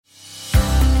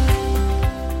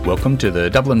Welcome to the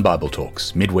Dublin Bible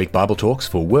Talks, midweek Bible talks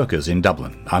for workers in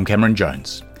Dublin. I'm Cameron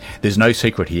Jones. There's no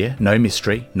secret here, no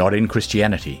mystery, not in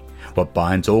Christianity. What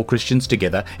binds all Christians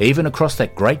together, even across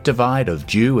that great divide of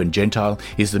Jew and Gentile,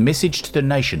 is the message to the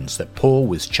nations that Paul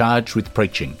was charged with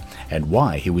preaching, and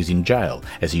why he was in jail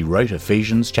as he wrote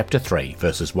Ephesians chapter 3,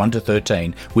 verses 1 to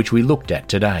 13, which we looked at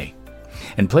today.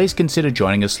 And please consider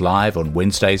joining us live on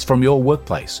Wednesdays from your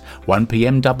workplace, 1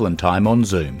 p.m. Dublin time on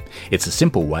Zoom. It's a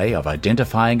simple way of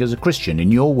identifying as a Christian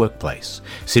in your workplace.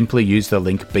 Simply use the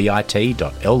link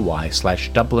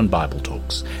bit.ly/Dublin Bible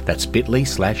Talks. That's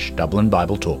bit.ly/Dublin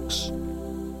Bible Talks.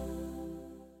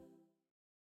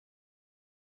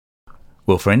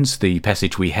 Well, friends, the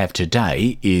passage we have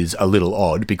today is a little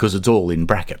odd because it's all in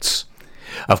brackets.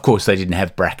 Of course, they didn't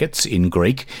have brackets in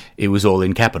Greek. It was all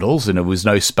in capitals, and there was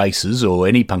no spaces or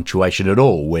any punctuation at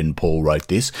all when Paul wrote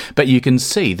this. But you can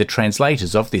see the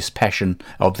translators of this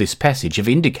passage have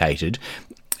indicated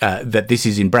that this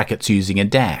is in brackets using a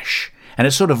dash. And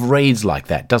it sort of reads like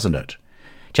that, doesn't it?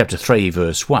 Chapter 3,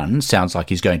 verse 1 sounds like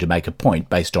he's going to make a point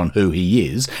based on who he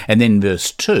is. And then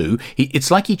verse 2, it's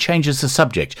like he changes the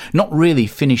subject, not really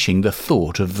finishing the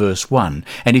thought of verse 1.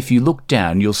 And if you look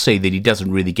down, you'll see that he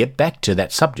doesn't really get back to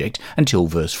that subject until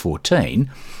verse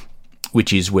 14,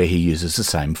 which is where he uses the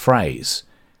same phrase.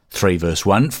 3 verse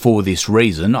 1, for this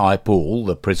reason, I, Paul,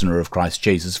 the prisoner of Christ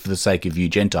Jesus, for the sake of you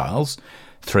Gentiles.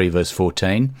 3 verse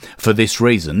 14, for this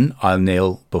reason, I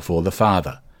kneel before the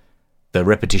Father. The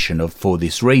repetition of for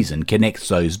this reason connects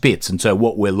those bits, and so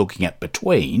what we're looking at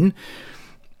between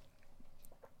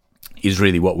is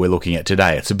really what we're looking at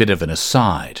today. It's a bit of an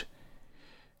aside.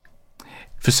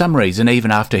 For some reason, even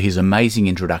after his amazing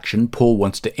introduction, Paul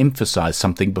wants to emphasise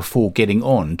something before getting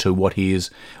on to what he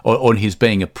is, on his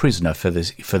being a prisoner for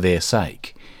their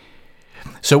sake.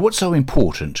 So what's so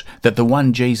important that the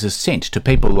one Jesus sent to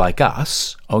people like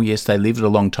us, oh yes, they lived a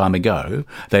long time ago,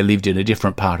 they lived in a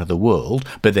different part of the world,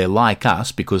 but they're like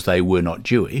us because they were not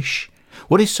Jewish.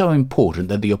 What is so important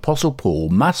that the Apostle Paul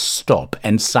must stop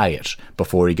and say it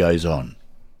before he goes on?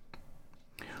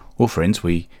 Well, friends,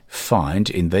 we find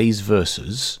in these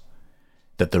verses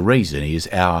that the reason is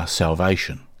our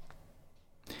salvation.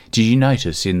 Did you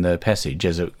notice in the passage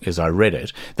as I read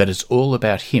it that it's all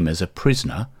about him as a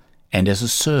prisoner and as a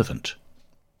servant?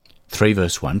 3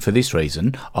 verse 1, for this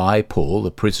reason, I, Paul,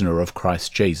 the prisoner of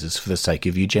Christ Jesus, for the sake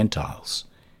of you Gentiles.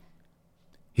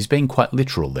 He's being quite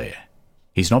literal there.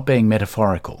 He's not being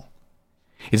metaphorical.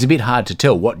 It's a bit hard to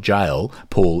tell what jail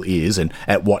Paul is and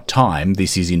at what time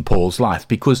this is in Paul's life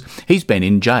because he's been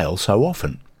in jail so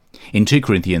often. In 2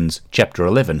 Corinthians chapter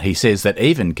 11, he says that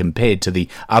even compared to the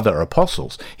other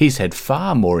apostles, he's had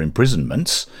far more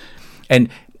imprisonments and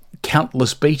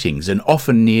countless beatings and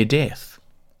often near death.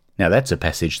 Now that's a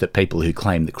passage that people who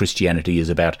claim that Christianity is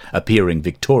about appearing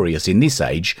victorious in this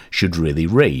age should really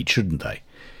read, shouldn't they?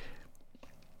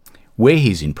 Where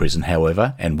he's in prison,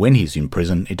 however, and when he's in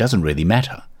prison, it doesn't really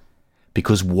matter,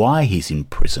 because why he's in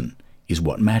prison is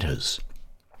what matters.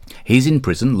 He's in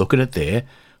prison, look at it there,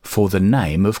 for the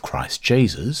name of Christ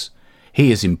Jesus.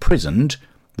 He is imprisoned,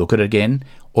 look at it again,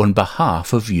 on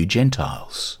behalf of you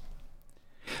Gentiles.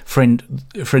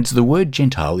 Friends, the word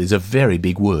Gentile is a very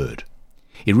big word.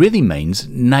 It really means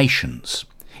nations.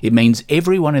 It means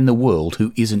everyone in the world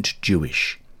who isn't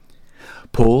Jewish.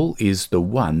 Paul is the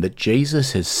one that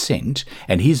Jesus has sent,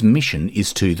 and his mission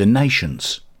is to the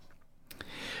nations.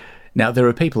 Now, there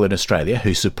are people in Australia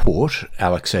who support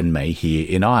Alex and me here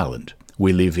in Ireland.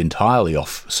 We live entirely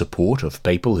off support of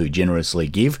people who generously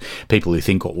give, people who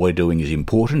think what we're doing is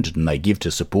important and they give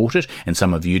to support it, and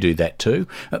some of you do that too.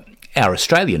 Our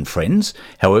Australian friends,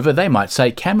 however, they might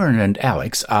say Cameron and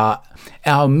Alex are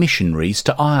our missionaries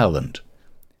to Ireland.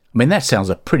 I mean, that sounds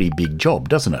a pretty big job,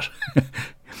 doesn't it?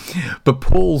 But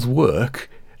Paul's work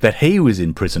that he was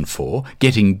in prison for,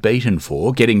 getting beaten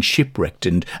for, getting shipwrecked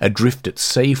and adrift at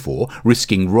sea for,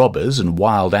 risking robbers and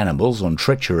wild animals on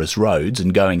treacherous roads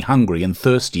and going hungry and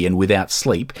thirsty and without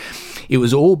sleep, it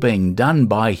was all being done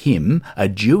by him, a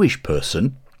Jewish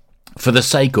person, for the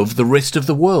sake of the rest of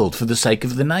the world, for the sake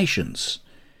of the nations.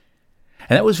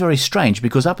 And that was very strange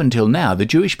because up until now the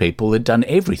Jewish people had done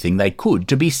everything they could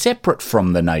to be separate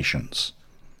from the nations.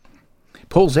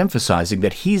 Paul's emphasising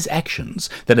that his actions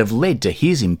that have led to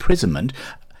his imprisonment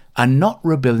are not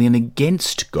rebellion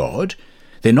against God.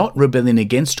 They're not rebellion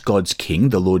against God's King,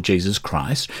 the Lord Jesus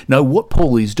Christ. No, what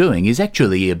Paul is doing is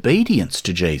actually obedience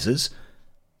to Jesus.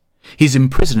 His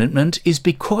imprisonment is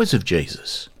because of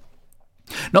Jesus.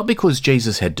 Not because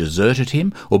Jesus had deserted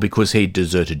him or because he'd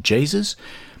deserted Jesus.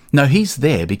 No, he's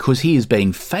there because he is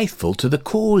being faithful to the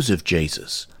cause of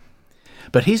Jesus.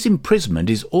 But his imprisonment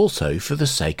is also for the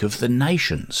sake of the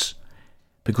nations.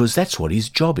 because that's what his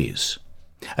job is.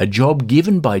 A job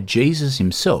given by Jesus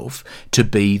himself to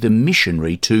be the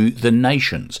missionary to the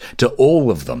nations, to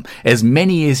all of them, as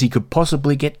many as he could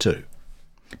possibly get to.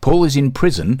 Paul is in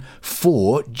prison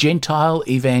for Gentile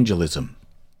evangelism.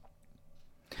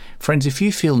 Friends, if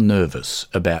you feel nervous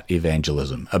about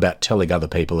evangelism, about telling other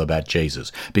people about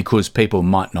Jesus, because people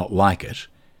might not like it,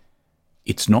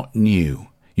 it's not new.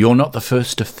 You're not the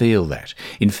first to feel that.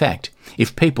 In fact,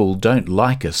 if people don't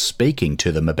like us speaking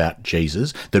to them about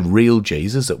Jesus, the real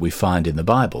Jesus that we find in the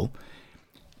Bible,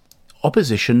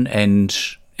 opposition and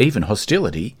even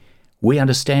hostility, we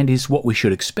understand is what we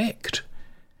should expect.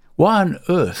 Why on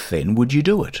earth, then, would you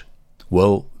do it?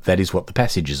 Well, that is what the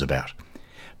passage is about,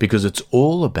 because it's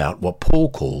all about what Paul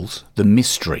calls the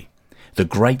mystery, the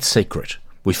great secret.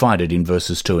 We find it in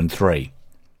verses 2 and 3.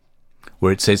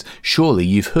 Where it says, "Surely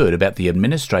you've heard about the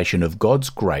administration of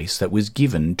God's grace that was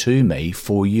given to me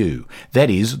for you. That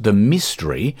is, the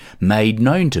mystery made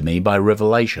known to me by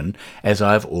revelation, as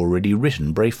I have already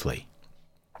written briefly."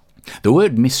 The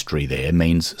word mystery there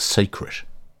means secret.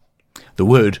 The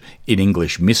word in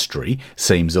English mystery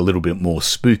seems a little bit more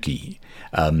spooky.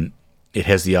 It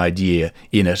has the idea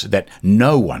in it that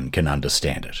no one can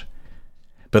understand it.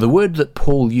 But the word that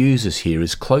Paul uses here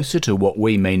is closer to what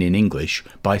we mean in English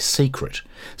by secret,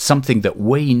 something that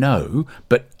we know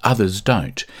but others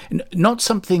don't. Not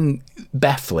something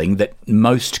baffling that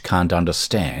most can't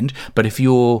understand, but if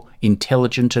you're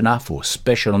intelligent enough or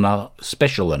special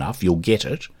enough, you'll get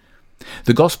it.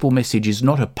 The gospel message is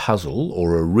not a puzzle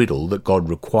or a riddle that God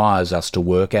requires us to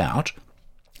work out,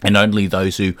 and only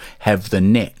those who have the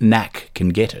knack can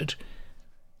get it.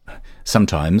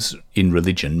 Sometimes, in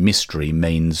religion, mystery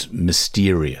means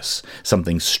mysterious,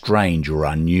 something strange or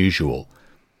unusual,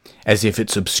 as if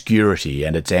its obscurity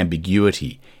and its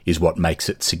ambiguity is what makes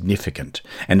it significant,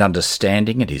 and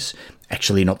understanding it is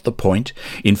actually not the point.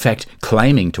 In fact,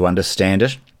 claiming to understand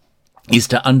it is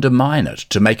to undermine it,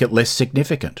 to make it less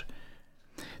significant.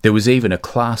 There was even a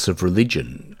class of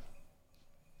religion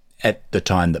at the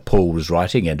time that Paul was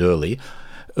writing and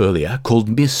earlier called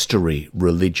mystery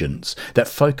religions that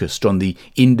focused on the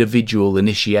individual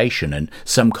initiation and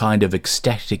some kind of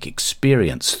ecstatic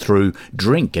experience through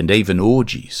drink and even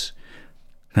orgies.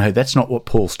 No, that's not what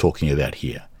Paul's talking about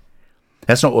here.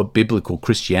 That's not what biblical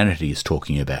Christianity is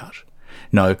talking about.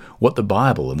 No, what the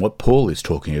Bible and what Paul is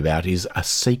talking about is a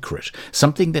secret,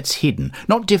 something that's hidden,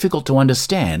 not difficult to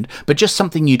understand, but just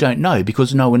something you don't know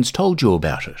because no one's told you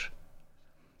about it.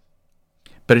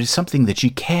 But it is something that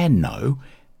you can know.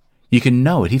 You can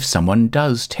know it if someone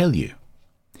does tell you.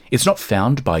 It's not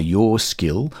found by your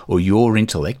skill or your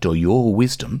intellect or your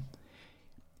wisdom.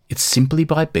 It's simply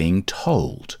by being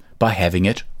told, by having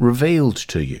it revealed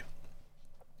to you.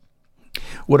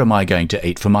 What am I going to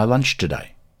eat for my lunch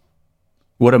today?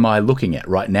 What am I looking at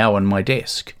right now on my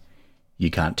desk? You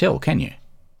can't tell, can you?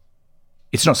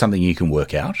 It's not something you can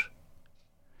work out.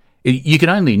 You can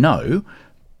only know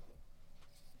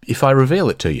if I reveal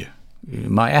it to you.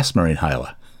 My asthma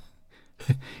inhaler.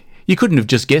 You couldn't have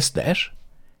just guessed that.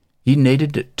 You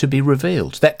needed it to be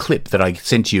revealed. That clip that I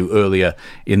sent you earlier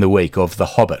in the week of The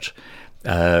Hobbit,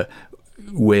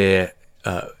 where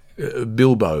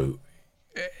Bilbo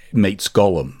meets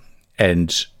Gollum,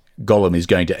 and Gollum is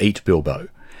going to eat Bilbo.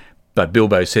 But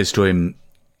Bilbo says to him,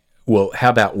 well, how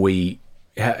about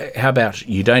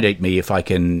you don't eat me if I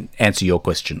can answer your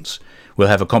questions? We'll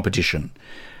have a competition.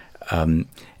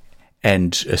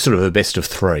 And sort of a best of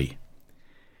three.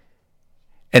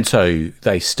 And so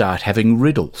they start having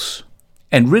riddles.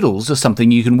 And riddles are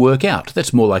something you can work out.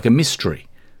 That's more like a mystery.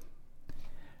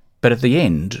 But at the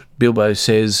end, Bilbo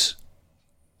says,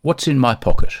 "What's in my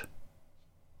pocket?"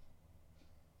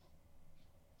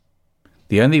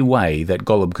 The only way that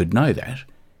Gollum could know that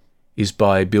is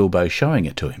by Bilbo showing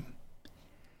it to him.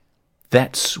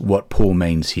 That's what Paul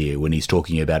means here when he's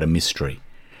talking about a mystery.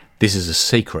 This is a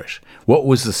secret. What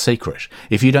was the secret?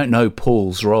 If you don't know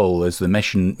Paul's role as the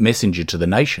messenger to the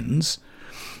nations,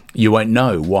 you won't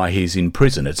know why he's in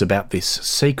prison. It's about this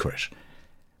secret.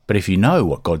 But if you know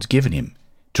what God's given him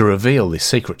to reveal this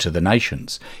secret to the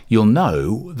nations, you'll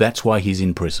know that's why he's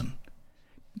in prison,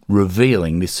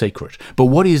 revealing this secret. But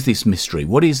what is this mystery?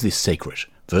 What is this secret?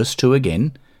 Verse 2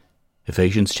 again,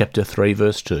 Ephesians chapter 3,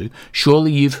 verse 2,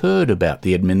 "Surely you've heard about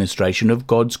the administration of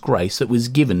God's grace that was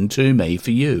given to me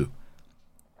for you."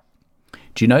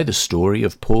 Do you know the story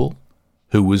of Paul,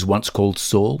 who was once called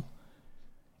Saul?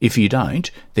 If you don't,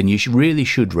 then you really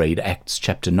should read Acts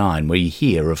chapter 9, where you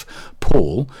hear of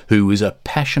Paul, who was a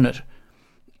passionate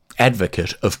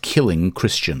advocate of killing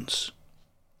Christians,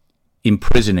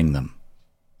 imprisoning them,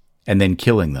 and then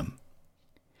killing them.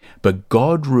 But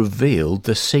God revealed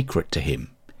the secret to him.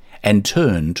 and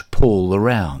turned Paul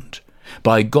around.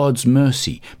 By God's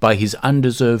mercy, by his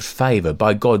undeserved favour,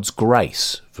 by God's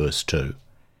grace, verse 2.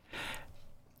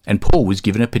 And Paul was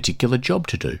given a particular job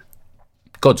to do.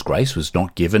 God's grace was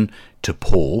not given to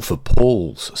Paul for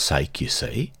Paul's sake, you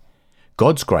see.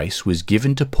 God's grace was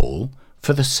given to Paul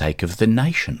for the sake of the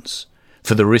nations,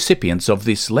 for the recipients of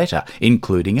this letter,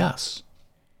 including us.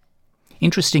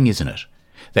 Interesting, isn't it,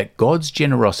 that God's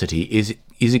generosity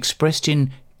is expressed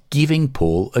in giving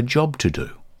Paul a job to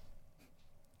do.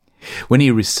 When he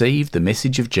received the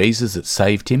message of Jesus that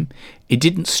saved him, it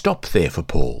didn't stop there for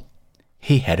Paul.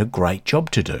 He had a great job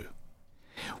to do.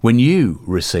 When you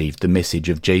received the message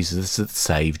of Jesus that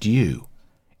saved you,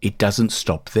 it doesn't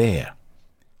stop there.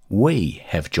 We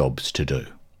have jobs to do.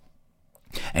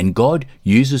 And God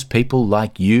uses people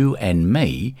like you and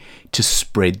me to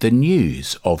spread the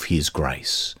news of his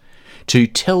grace, to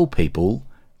tell people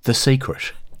the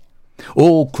secret.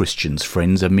 All Christians,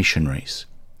 friends, are missionaries.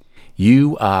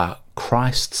 You are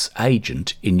Christ's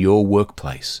agent in your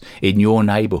workplace, in your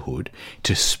neighbourhood,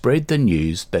 to spread the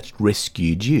news that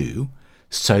rescued you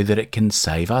so that it can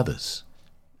save others.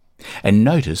 And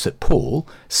notice that Paul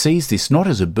sees this not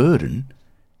as a burden,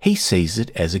 he sees it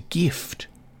as a gift.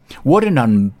 What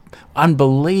an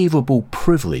unbelievable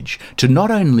privilege to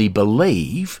not only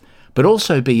believe, but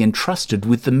also be entrusted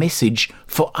with the message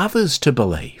for others to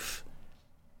believe.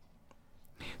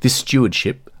 This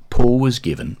stewardship Paul was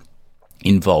given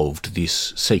involved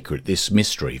this secret, this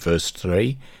mystery, verse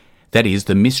 3, that is,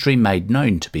 the mystery made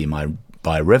known to me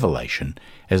by revelation,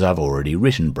 as I've already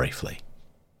written briefly.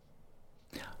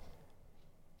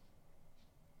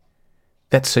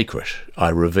 That secret I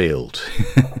revealed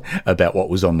about what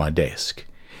was on my desk.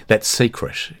 That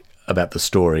secret about the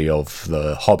story of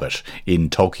the Hobbit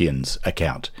in Tolkien's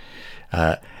account.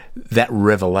 That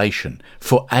revelation.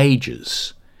 For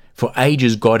ages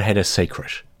God had a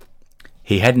secret.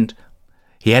 He hadn't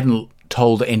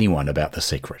told anyone about the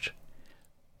secret.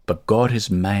 But God has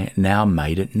now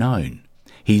made it known.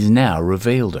 He's now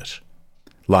revealed it.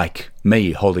 Like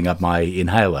me holding up my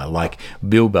inhaler, like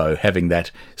Bilbo having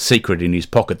that secret in his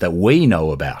pocket that we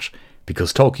know about,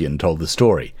 because Tolkien told the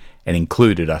story and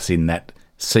included us in that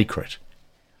secret.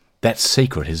 That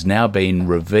secret has now been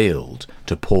revealed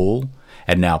to Paul,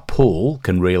 and now Paul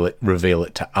can reveal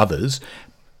it to others,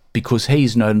 because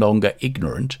he's no longer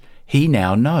ignorant. He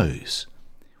now knows.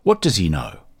 What does he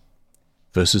know?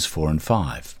 Verses 4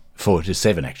 to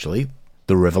 7 actually,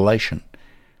 the revelation.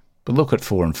 But look at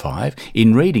 4 and 5.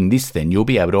 In reading this then, you'll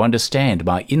be able to understand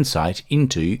my insight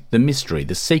into the mystery,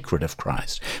 the secret of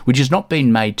Christ, which has not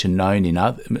been made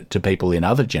to people in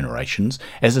other generations,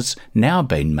 as it's now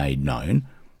been made known,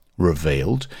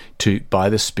 revealed by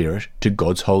the Spirit to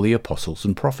God's holy apostles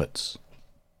and prophets.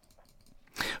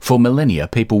 For millennia,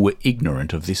 people were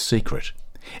ignorant of this secret.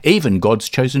 Even God's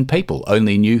chosen people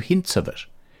only knew hints of it.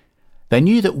 They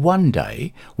knew that one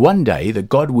day that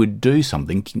God would do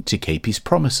something to keep his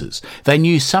promises. They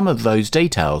knew some of those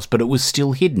details, but it was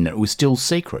still hidden, it was still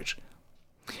secret.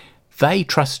 They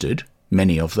trusted,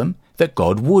 many of them, that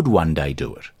God would one day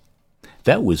do it.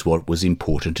 That was what was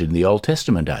important in the Old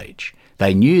Testament age.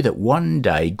 They knew that one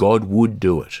day God would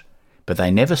do it, but they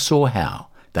never saw how.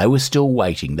 They were still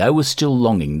waiting, they were still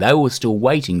longing, they were still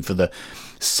waiting for the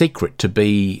secret to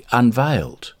be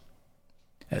unveiled.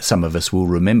 Some of us will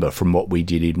remember from what we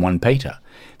did in 1 Peter,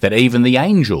 that even the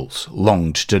angels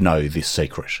longed to know this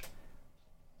secret.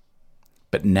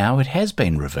 But now it has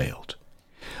been revealed.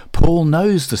 Paul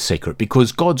knows the secret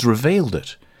because God's revealed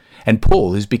it, and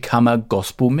Paul has become a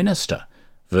gospel minister.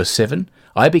 Verse 7,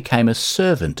 I became a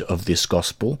servant of this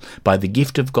gospel by the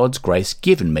gift of God's grace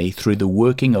given me through the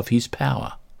working of his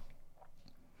power.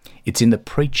 It's in the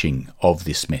preaching of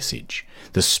this message,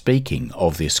 the speaking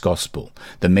of this gospel,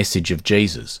 the message of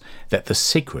Jesus, that the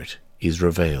secret is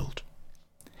revealed.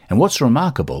 And what's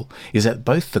remarkable is that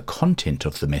both the content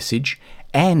of the message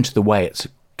and the way it's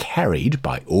carried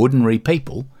by ordinary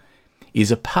people is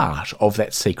a part of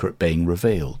that secret being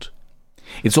revealed.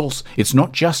 It's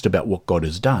not just about what God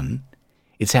has done,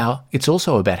 it's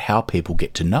also about how people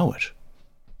get to know it.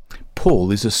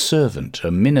 Paul is a servant,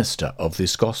 a minister of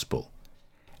this gospel.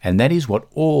 And that is what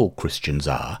all Christians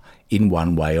are in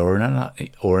one way or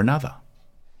another.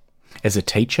 As a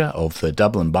teacher of the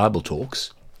Dublin Bible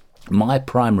Talks, my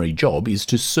primary job is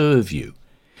to serve you,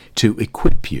 to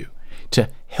equip you, to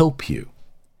help you.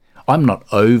 I'm not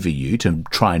over you to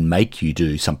try and make you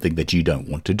do something that you don't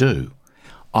want to do.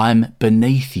 I'm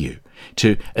beneath you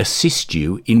to assist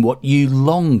you in what you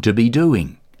long to be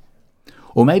doing.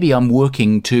 Or maybe I'm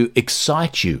working to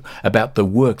excite you about the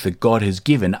work that God has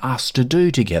given us to do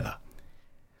together.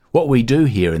 What we do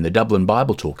here in the Dublin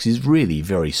Bible Talks is really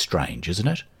very strange, isn't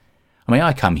it? I mean,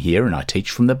 I come here and I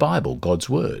teach from the Bible, God's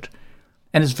Word.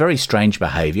 And it's very strange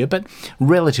behaviour, but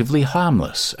relatively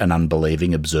harmless, an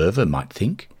unbelieving observer might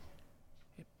think.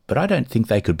 But I don't think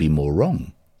they could be more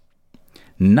wrong.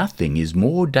 Nothing is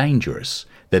more dangerous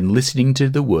than listening to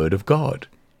the Word of God,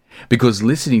 because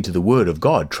listening to the Word of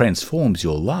God transforms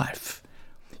your life.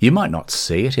 You might not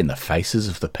see it in the faces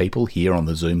of the people here on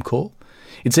the Zoom call.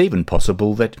 It's even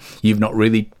possible that you've not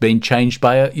really been changed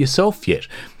by it yourself yet.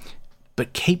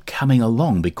 But keep coming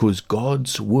along, because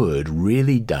God's Word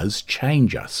really does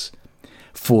change us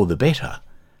for the better,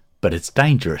 but it's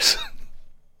dangerous.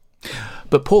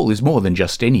 But Paul is more than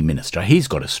just any minister. He's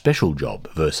got a special job,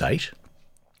 verse 8.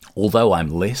 Although I'm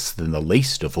less than the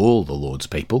least of all the Lord's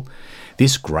people,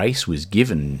 this grace was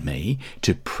given me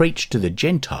to preach to the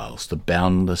Gentiles the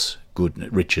boundless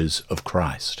good riches of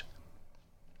Christ.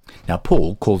 Now,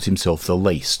 Paul calls himself the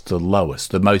least, the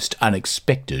lowest, the most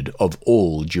unexpected of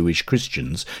all Jewish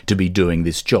Christians to be doing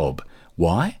this job.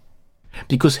 Why?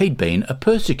 Because he'd been a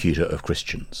persecutor of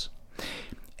Christians.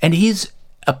 And his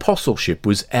apostleship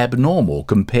was abnormal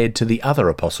compared to the other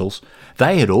apostles.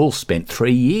 They had all spent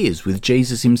 3 years with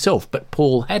Jesus himself, but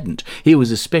Paul hadn't. He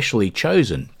was especially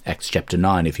chosen. Acts chapter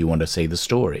 9, if you want to see the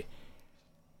story.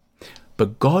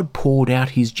 But God poured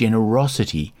out his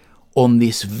generosity on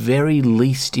this very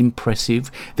least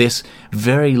impressive, this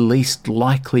very least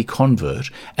likely convert,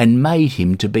 and made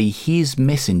him to be his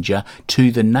messenger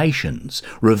to the nations,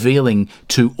 revealing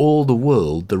to all the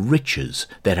world the riches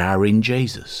that are in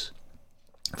Jesus.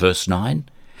 Verse 9,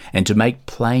 and to make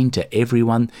plain to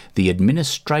everyone the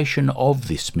administration of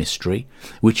this mystery,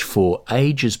 which for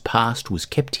ages past was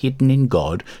kept hidden in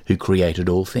God, who created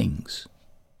all things.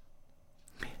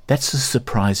 That's a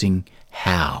surprising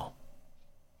how.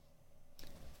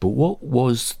 But what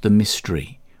was the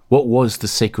mystery? What was the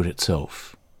secret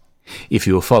itself? If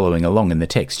you were following along in the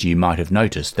text, you might have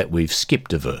noticed that we've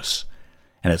skipped a verse,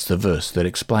 and it's the verse that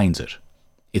explains it.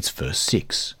 It's verse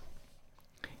 6.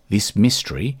 This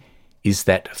mystery is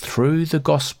that through the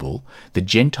gospel, the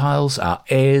Gentiles are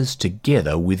heirs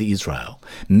together with Israel,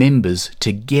 members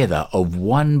together of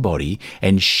one body,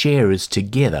 and sharers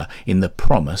together in the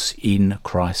promise in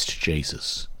Christ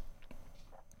Jesus.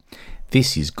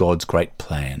 This is God's great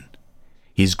plan,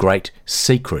 his great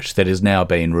secret that has now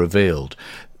been revealed.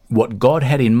 What God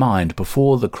had in mind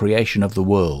before the creation of the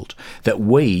world, that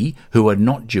we, who are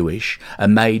not Jewish, are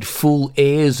made full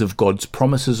heirs of God's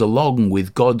promises along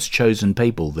with God's chosen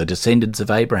people, the descendants of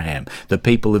Abraham, the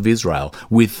people of Israel,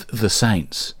 with the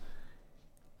saints.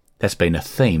 That's been a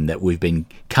theme that we've been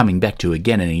coming back to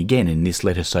again and again in this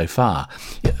letter so far.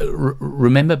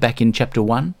 Remember back in chapter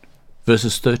 1,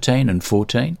 verses 13 and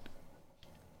 14?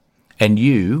 And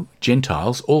you,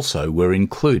 Gentiles, also were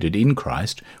included in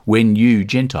Christ when you,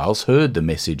 Gentiles, heard the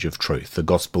message of truth, the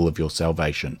gospel of your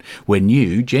salvation. When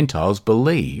you, Gentiles,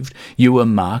 believed, you were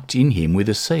marked in him with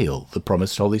a seal, the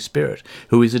promised Holy Spirit,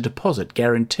 who is a deposit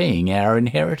guaranteeing our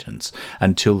inheritance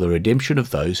until the redemption of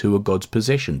those who are God's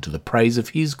possession, to the praise of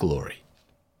his glory.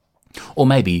 Or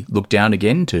maybe look down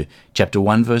again to chapter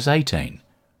 1, verse 18.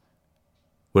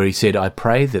 Where he said, I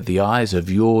pray that the eyes of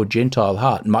your Gentile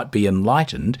heart might be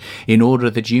enlightened, in order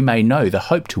that you may know the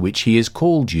hope to which he has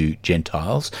called you,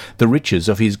 Gentiles, the riches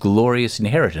of his glorious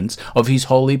inheritance of his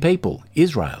holy people,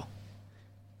 Israel.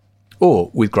 Or,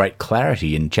 with great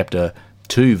clarity in chapter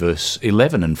 2, verse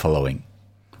 11 and following,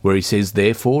 where he says,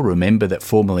 Therefore remember that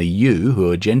formerly you,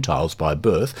 who are Gentiles by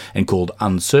birth, and called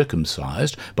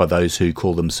uncircumcised by those who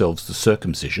call themselves the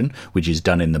circumcision, which is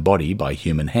done in the body by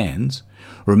human hands,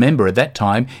 remember at that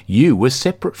time you were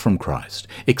separate from Christ,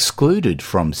 excluded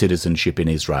from citizenship in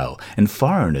Israel, and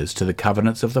foreigners to the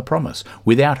covenants of the promise,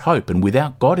 without hope and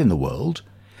without God in the world.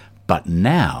 But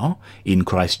now, in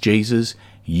Christ Jesus,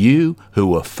 you who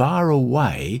were far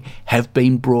away have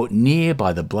been brought near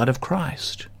by the blood of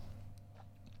Christ.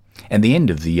 And the end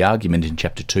of the argument in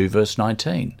chapter 2, verse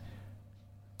 19.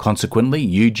 Consequently,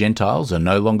 you Gentiles are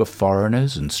no longer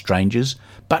foreigners and strangers,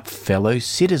 but fellow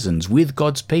citizens with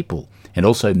God's people, and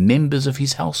also members of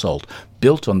his household,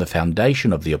 built on the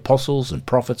foundation of the apostles and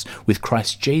prophets, with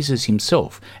Christ Jesus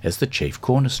himself as the chief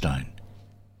cornerstone.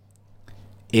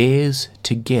 Heirs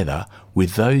together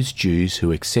with those Jews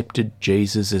who accepted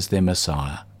Jesus as their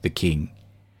Messiah, the King,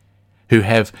 who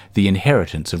have the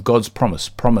inheritance of God's promise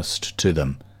promised to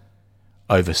them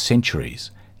over centuries,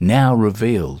 now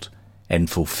revealed and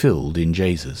fulfilled in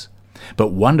Jesus.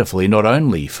 But wonderfully, not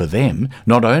only for them,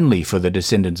 not only for the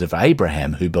descendants of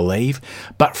Abraham who believe,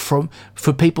 but for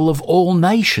people of all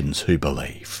nations who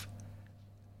believe.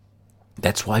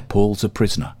 That's why Paul's a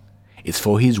prisoner. It's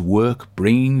for his work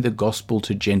bringing the gospel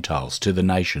to Gentiles, to the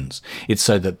nations. It's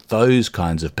so that those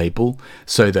kinds of people,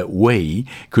 so that we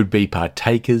could be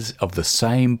partakers of the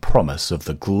same promise of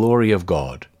the glory of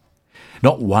God.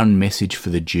 Not one message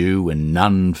for the Jew and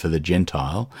none for the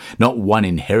Gentile, not one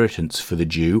inheritance for the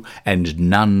Jew and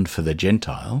none for the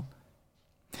Gentile.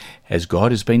 As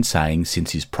God has been saying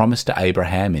since his promise to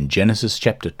Abraham in Genesis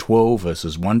chapter 12,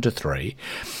 verses 1 to 3,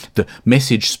 the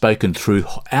message spoken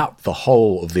throughout the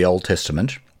whole of the Old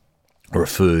Testament,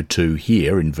 referred to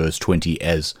here in verse 20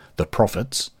 as the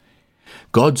prophets,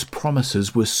 God's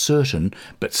promises were certain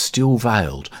but still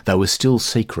veiled. They were still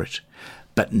secret.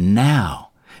 But now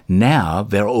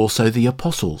there are also the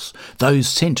apostles, those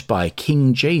sent by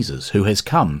King Jesus who has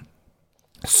come,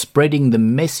 spreading the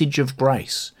message of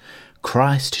grace,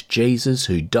 Christ Jesus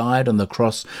who died on the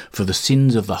cross for the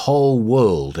sins of the whole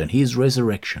world and his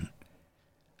resurrection.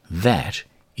 That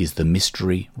is the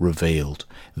mystery revealed.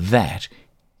 That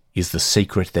is the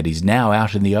secret that is now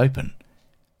out in the open.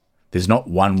 There's not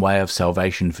one way of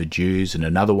salvation for Jews and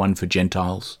another one for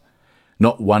Gentiles.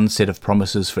 Not one set of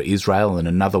promises for Israel and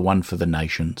another one for the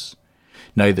nations.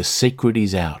 No, the secret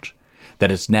is out,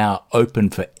 that it's now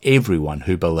open for everyone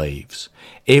who believes.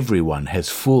 Everyone has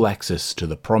full access to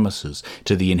the promises,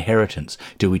 to the inheritance,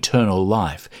 to eternal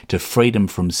life, to freedom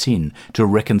from sin, to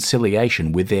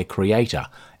reconciliation with their Creator,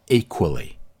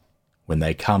 equally, when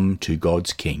they come to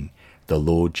God's King, the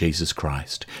Lord Jesus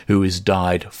Christ, who has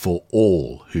died for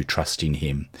all who trust in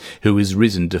him, who is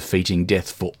risen defeating death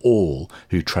for all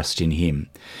who trust in him,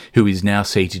 who is now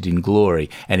seated in glory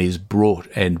and has brought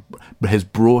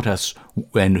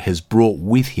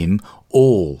with him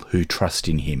all who trust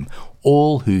in him,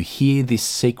 all who hear this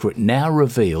secret now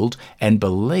revealed and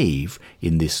believe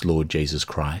in this Lord Jesus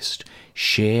Christ,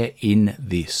 share in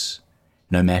this,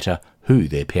 no matter who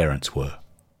their parents were.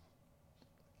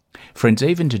 Friends,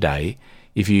 even today,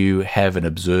 if you have an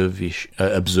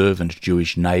observant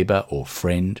Jewish neighbour or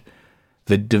friend,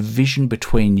 the division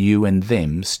between you and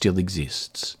them still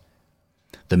exists.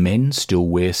 The men still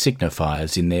wear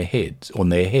signifiers on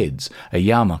their heads, a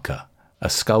yarmulke, a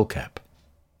skullcap.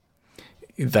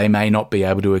 They may not be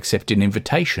able to accept an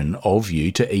invitation of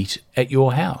you to eat at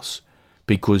your house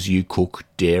because you cook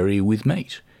dairy with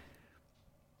meat.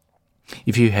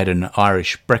 If you had an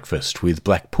Irish breakfast with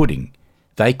black pudding,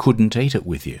 they couldn't eat it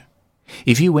with you.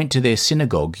 If you went to their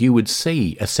synagogue, you would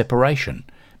see a separation,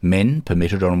 men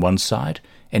permitted on one side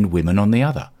and women on the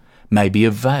other, maybe a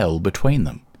veil between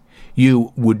them.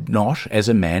 You would not, as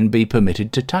a man, be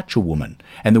permitted to touch a woman,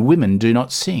 and the women do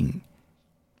not sing.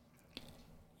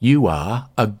 You are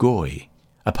a goy,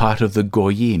 a part of the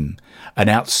goyim, an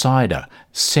outsider,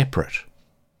 separate.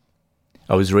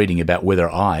 I was reading about whether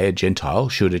I, a Gentile,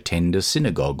 should attend a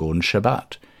synagogue on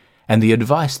Shabbat. And the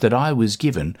advice that I was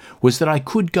given was that I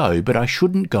could go, but I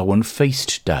shouldn't go on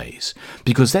feast days,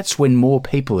 because that's when more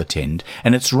people attend,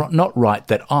 and it's not right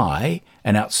that I,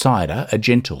 an outsider, a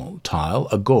Gentile,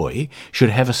 a goy, should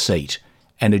have a seat,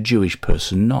 and a Jewish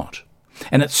person not.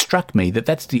 And it struck me that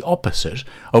that's the opposite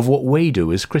of what we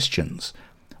do as Christians.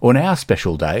 On our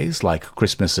special days, like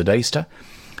Christmas and Easter,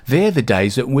 they're the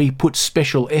days that we put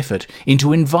special effort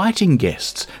into inviting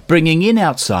guests, bringing in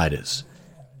outsiders,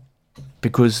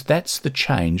 because that's the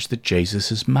change that Jesus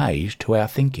has made to our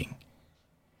thinking.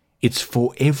 It's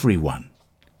for everyone.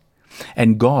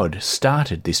 And God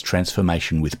started this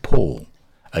transformation with Paul,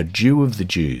 a Jew of the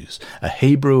Jews, a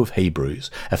Hebrew of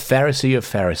Hebrews, a Pharisee of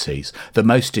Pharisees, the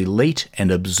most elite and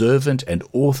observant and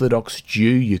orthodox Jew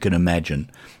you can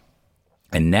imagine.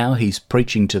 And now he's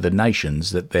preaching to the nations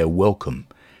that they're welcome.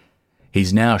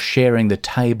 He's now sharing the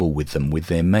table with them with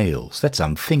their meals. That's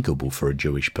unthinkable for a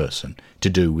Jewish person to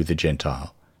do with a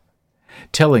Gentile.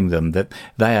 Telling them that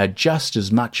they are just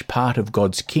as much part of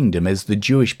God's kingdom as the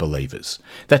Jewish believers.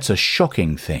 That's a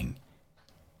shocking thing.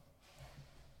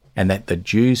 And that the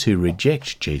Jews who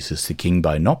reject Jesus the King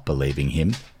by not believing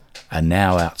him are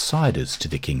now outsiders to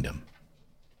the kingdom.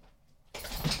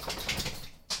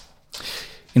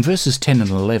 In verses 10 and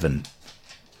 11,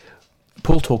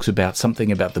 Paul talks about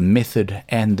something about the method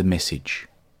and the message.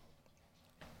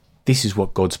 This is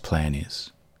what God's plan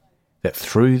is, that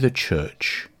through the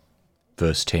church,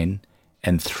 verse 10,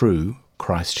 and through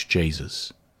Christ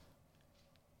Jesus,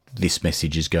 this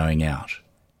message is going out.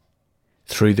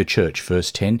 Through the church,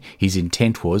 verse 10, his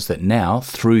intent was that now,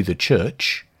 through the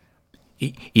church,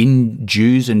 in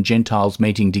Jews and Gentiles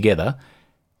meeting together,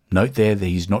 note there that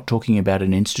he's not talking about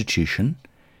an institution.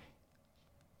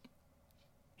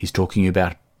 He's talking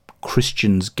about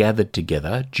Christians gathered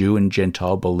together, Jew and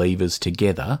Gentile believers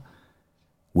together,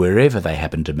 wherever they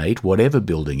happen to meet, whatever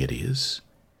building it is.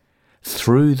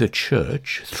 through the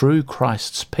church, through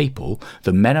Christ's people,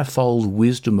 the manifold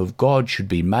wisdom of God should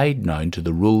be made known to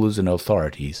the rulers and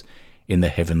authorities in the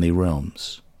heavenly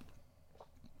realms.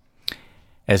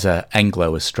 As an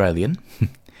Anglo-Australian,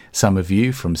 some of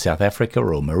you from South Africa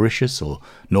or Mauritius or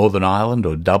Northern Ireland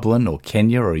or Dublin or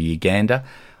Kenya or Uganda,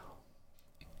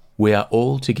 we are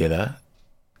all together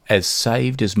as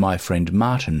saved as my friend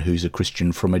Martin, who's a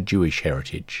Christian from a Jewish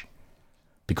heritage,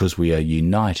 because we are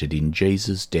united in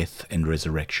Jesus' death and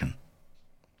resurrection.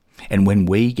 And when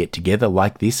we get together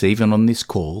like this, even on this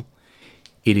call,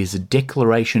 it is a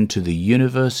declaration to the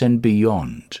universe and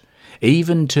beyond,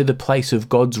 even to the place of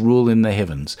God's rule in the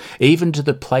heavens, even to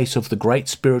the place of the great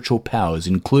spiritual powers,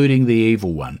 including the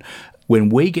evil one. When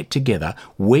we get together,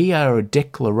 we are a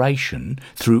declaration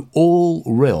through all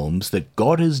realms that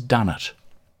God has done it.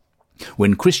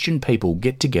 When Christian people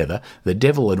get together, the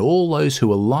devil and all those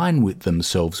who align with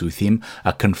themselves with him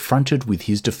are confronted with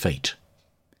his defeat.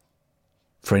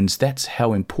 Friends, that's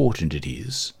how important it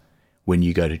is when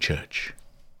you go to church.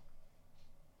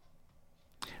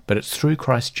 But it's through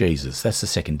Christ Jesus, that's the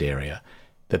second area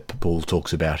that Paul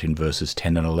talks about in verses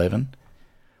 10 and 11.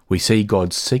 We see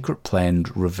God's secret plan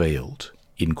revealed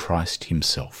in Christ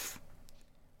himself.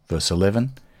 Verse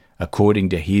 11, according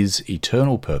to his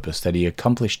eternal purpose that he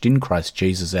accomplished in Christ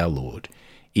Jesus our Lord,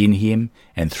 in him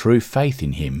and through faith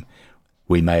in him,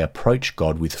 we may approach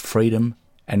God with freedom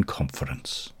and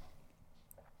confidence.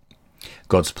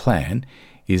 God's plan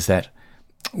is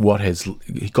what has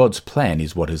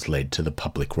led to the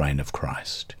public reign of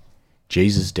Christ.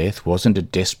 Jesus' death wasn't a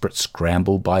desperate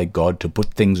scramble by God to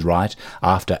put things right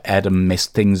after Adam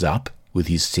messed things up with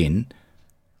his sin.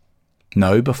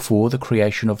 No, before the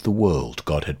creation of the world,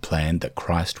 God had planned that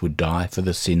Christ would die for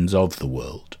the sins of the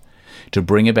world, to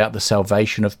bring about the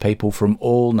salvation of people from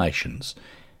all nations,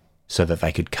 so that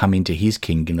they could come into his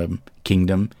kingdom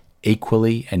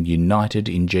equally and united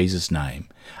in Jesus' name,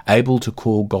 able to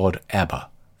call God Abba,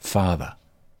 Father.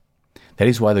 That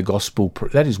is why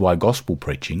gospel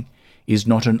preaching is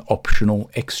not an optional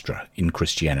extra in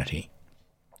Christianity.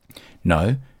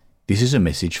 No, this is a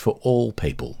message for all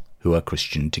people who are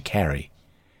Christian to carry.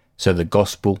 So the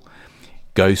gospel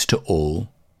goes to all,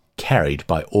 carried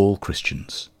by all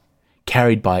Christians,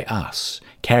 carried by us,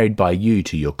 carried by you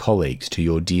to your colleagues, to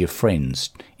your dear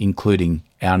friends, including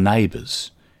our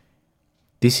neighbours.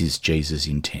 This is Jesus'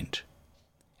 intent.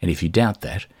 And if you doubt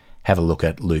that, have a look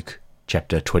at Luke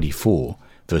chapter 24,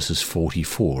 verses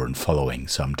 44 and following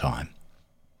sometime.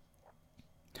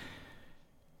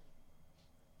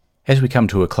 As we come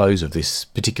to a close of this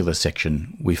particular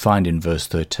section, we find in verse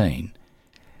 13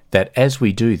 that as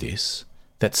we do this,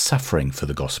 that suffering for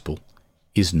the gospel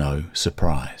is no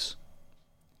surprise.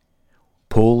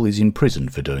 Paul is in prison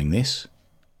for doing this.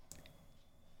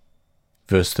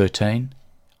 Verse 13,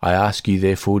 I ask you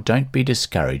therefore, don't be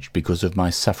discouraged because of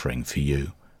my suffering for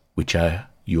you, which are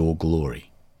your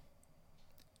glory.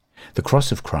 The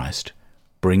cross of Christ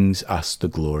brings us the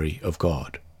glory of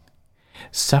God.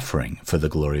 Suffering for the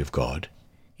glory of God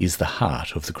is the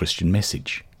heart of the Christian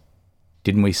message.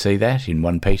 Didn't we see that in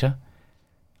 1 Peter?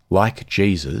 Like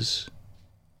Jesus,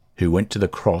 who went to the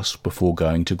cross before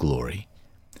going to glory,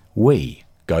 we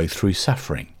go through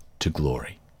suffering to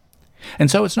glory. And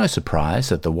so it's no surprise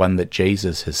that the one that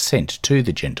Jesus has sent to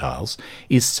the Gentiles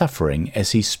is suffering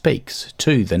as he speaks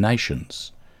to the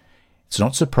nations. It's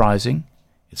not surprising,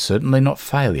 it's certainly not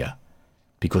failure,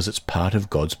 because it's part of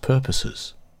God's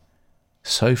purposes.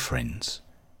 So, friends,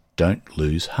 don't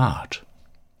lose heart.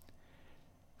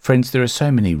 Friends, there are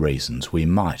so many reasons we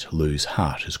might lose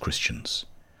heart as Christians.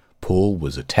 Paul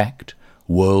was attacked,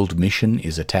 world mission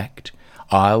is attacked,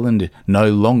 Ireland no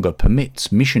longer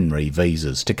permits missionary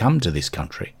visas to come to this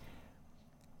country.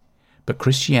 But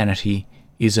Christianity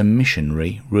is a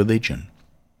missionary religion.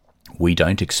 We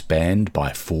don't expand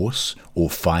by force or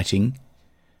fighting,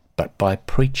 but by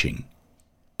preaching,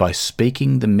 by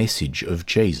speaking the message of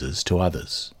Jesus to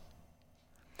others.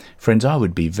 Friends, I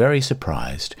would be very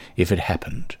surprised if it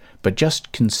happened, but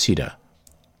just consider,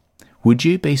 would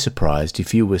you be surprised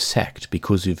if you were sacked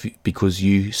because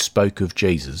you spoke of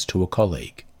Jesus to a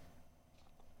colleague?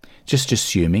 Just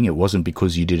assuming it wasn't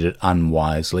because you did it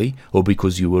unwisely or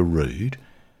because you were rude,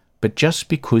 but just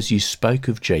because you spoke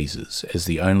of Jesus as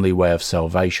the only way of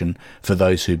salvation for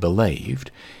those who believed.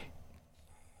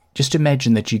 Just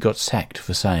imagine that you got sacked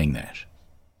for saying that.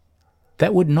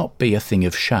 That would not be a thing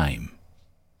of shame.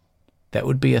 That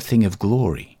would be a thing of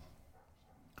glory.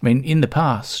 I mean, in the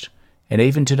past, and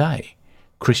even today,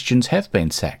 Christians have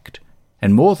been sacked.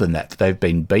 And more than that, they've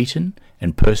been beaten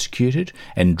and persecuted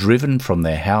and driven from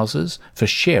their houses for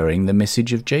sharing the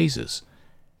message of Jesus.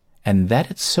 And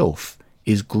that itself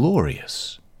is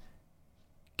glorious.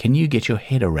 Can you get your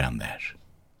head around that?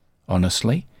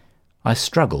 Honestly, I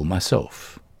struggle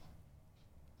myself.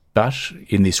 But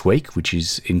in this week, which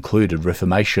is included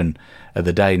Reformation,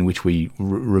 the day in which we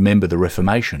remember the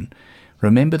Reformation,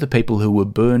 remember the people who were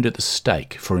burned at the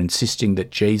stake for insisting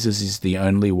that Jesus is the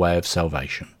only way of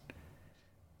salvation.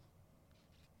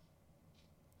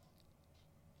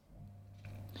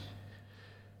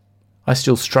 I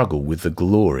still struggle with the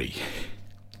glory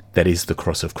that is the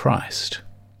cross of Christ.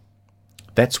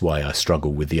 That's why I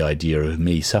struggle with the idea of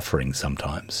me suffering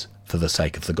sometimes for the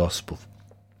sake of the gospel.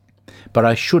 But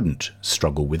I shouldn't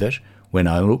struggle with it when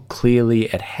I look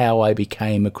clearly at how I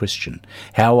became a Christian,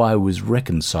 how I was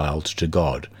reconciled to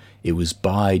God. It was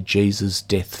by Jesus'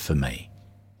 death for me,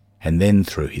 and then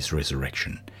through his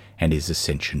resurrection and his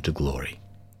ascension to glory.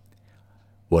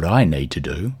 What I need to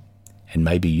do, and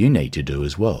maybe you need to do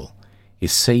as well,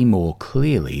 is see more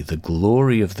clearly the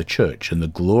glory of the church and the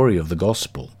glory of the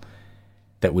gospel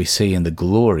that we see in the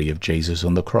glory of Jesus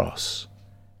on the cross.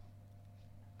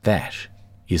 That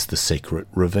is the secret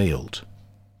revealed.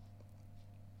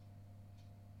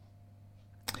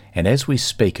 And as we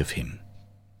speak of him,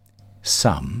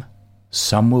 some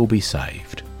will be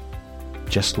saved,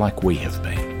 just like we have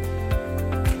been.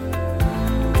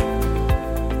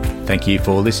 Thank you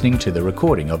for listening to the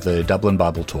recording of the Dublin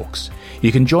Bible Talks.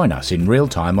 You can join us in real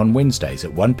time on Wednesdays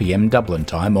at 1 p.m. Dublin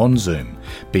time on Zoom,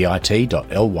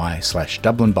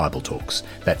 bit.ly/Dublin Bible Talks.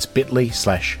 That's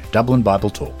bit.ly/Dublin Bible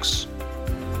Talks.